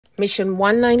Mission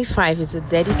 195 is a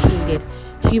dedicated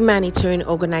humanitarian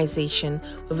organization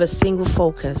with a single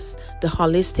focus: the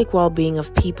holistic well-being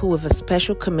of people, with a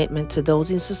special commitment to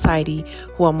those in society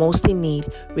who are most in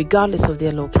need, regardless of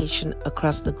their location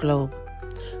across the globe.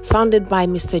 Founded by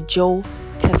Mr. Joe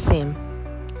Kasim,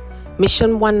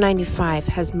 Mission 195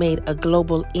 has made a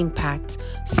global impact,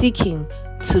 seeking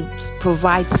to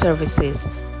provide services,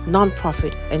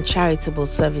 non-profit and charitable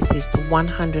services to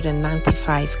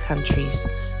 195 countries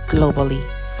globally.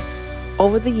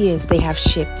 Over the years, they have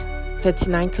shipped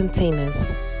 39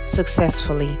 containers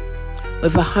successfully,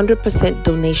 with a 100%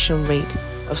 donation rate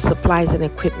of supplies and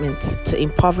equipment to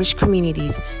impoverished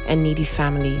communities and needy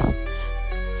families.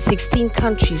 16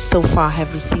 countries so far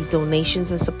have received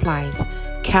donations and supplies: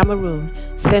 Cameroon,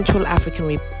 Central African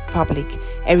Republic,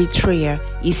 Eritrea,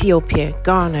 Ethiopia,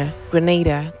 Ghana,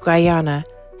 Grenada, Guyana,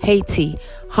 Haiti,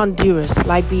 Honduras,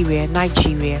 Liberia,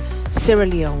 Nigeria, Sierra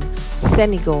Leone,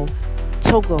 Senegal,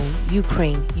 Togo,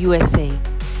 Ukraine, USA.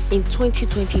 In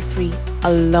 2023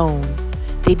 alone,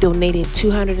 they donated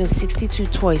 262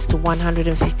 toys to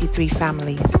 153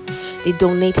 families. They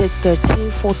donated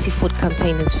 13 40-foot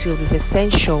containers filled with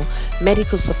essential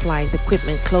medical supplies,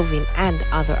 equipment, clothing, and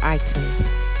other items.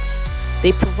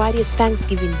 They provided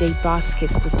Thanksgiving Day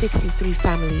baskets to 63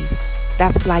 families.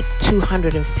 That's like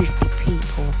 250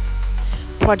 people.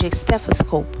 Project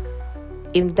Stethoscope.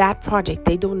 In that project,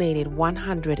 they donated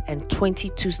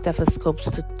 122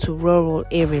 stethoscopes to rural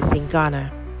areas in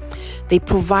Ghana. They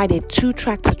provided 2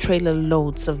 tractor-trailer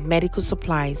loads of medical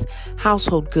supplies,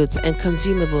 household goods, and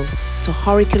consumables to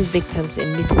hurricane victims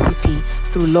in Mississippi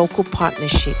through local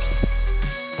partnerships.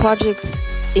 Projects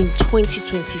in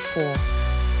 2024.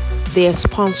 They are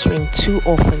sponsoring 2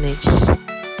 orphanages,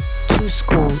 2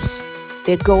 schools.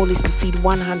 Their goal is to feed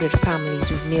 100 families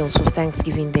with meals for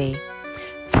Thanksgiving Day.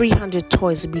 300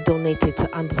 toys will be donated to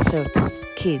underserved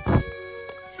kids.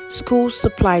 School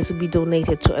supplies will be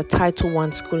donated to a Title I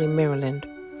school in Maryland.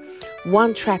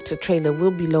 1 tractor trailer will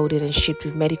be loaded and shipped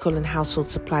with medical and household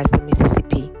supplies to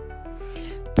Mississippi.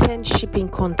 10 shipping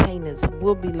containers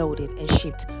will be loaded and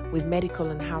shipped with medical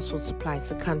and household supplies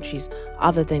to countries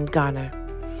other than Ghana.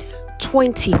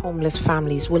 20 homeless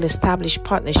families will establish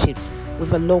partnerships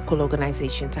with a local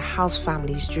organization to house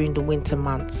families during the winter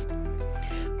months.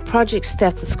 Project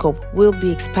Stethoscope will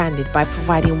be expanded by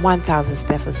providing 1,000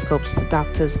 stethoscopes to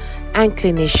doctors and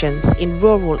clinicians in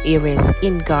rural areas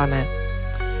in Ghana.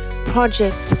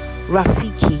 Project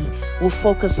Rafiki will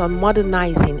focus on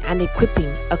modernizing and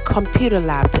equipping a computer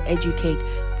lab to educate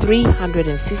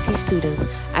 350 students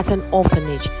at an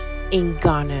orphanage in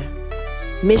Ghana.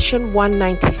 Mission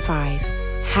 195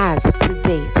 has to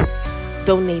date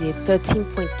donated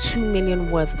 $13.2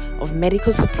 million worth of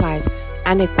medical supplies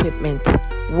and equipment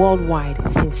worldwide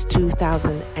since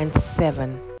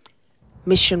 2007.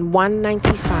 Mission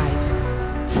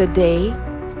 195 today,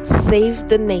 Save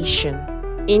the Nation,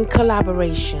 in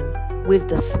collaboration with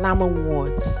the SLAAM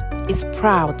Awards, is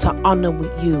proud to honor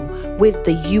you with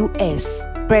the U.S.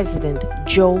 President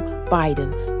Joe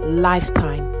Biden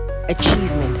Lifetime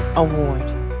Achievement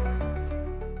Award.